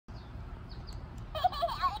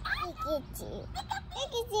Pikachu.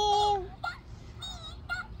 Pikachu.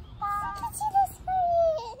 Pikachu, that's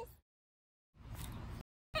funny.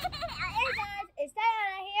 Hey guys, it's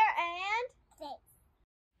Diana here and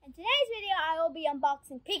in today's video I will be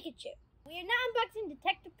unboxing Pikachu. We are not unboxing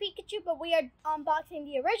Detective Pikachu, but we are unboxing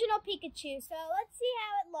the original Pikachu. So let's see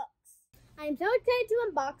how it looks. I'm so excited to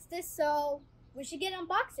unbox this, so we should get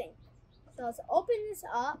unboxing. So let's open this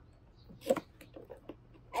up.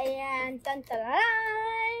 And dun dun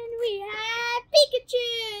dun, we have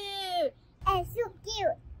Pikachu! And so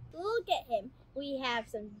cute. Look at him. We have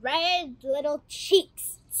some red little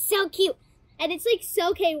cheeks. So cute. And it's like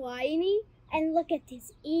so kawaii. And look at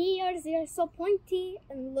his ears. They're so pointy.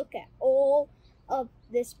 And look at all of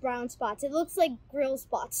this brown spots. It looks like grill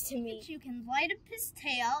spots to me. You can light up his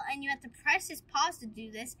tail, and you have to press his paws to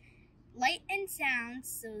do this. Light and sound,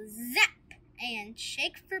 so zap! And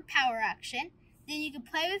shake for power action. Then you can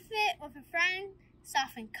play with it with a friend,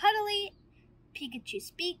 soft and cuddly. Pikachu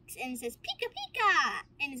speaks and it says Pika Pika,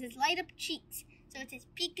 and it says light up cheeks. So it says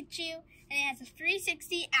Pikachu, and it has a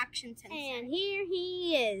 360 action sensor. And here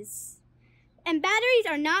he is. And batteries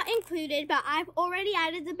are not included, but I've already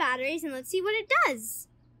added the batteries, and let's see what it does.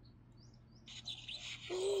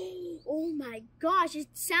 Oh my gosh, it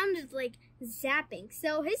sounded like zapping.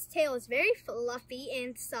 So his tail is very fluffy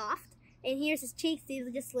and soft, and here's his cheeks.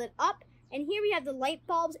 These just lit up. And here we have the light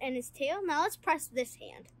bulbs and his tail. Now let's press this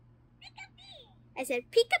hand. I said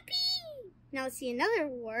Pika-Pee. Now let's see another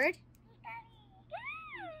word.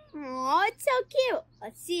 Oh, it's so cute.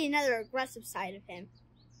 Let's see another aggressive side of him.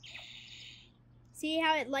 See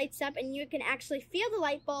how it lights up, and you can actually feel the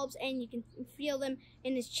light bulbs, and you can feel them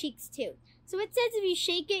in his cheeks too. So it says if you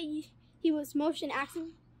shake it, he was motion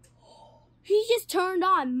activated. He just turned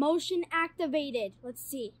on, motion activated. Let's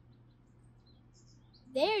see.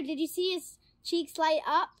 There, did you see his cheeks light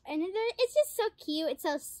up? And it's just so cute. It's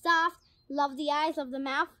so soft. Love the eyes, love the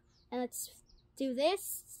mouth. And let's do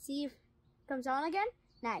this. See if it comes on again.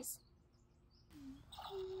 Nice.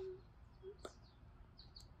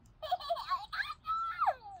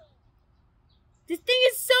 This thing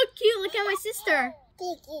is so cute. Look at my sister.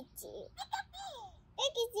 Pikachu.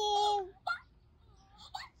 Pikachu.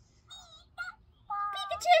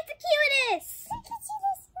 Pikachu is the cutest. Pikachu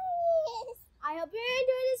is the funniest. I hope you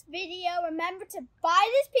enjoyed this video. Remember to buy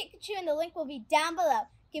this Pikachu, and the link will be down below.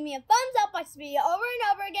 Give me a thumbs up, watch this video over and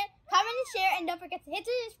over again, comment and share, and don't forget to hit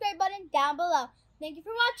the subscribe button down below. Thank you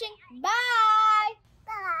for watching. Bye!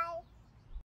 Bye!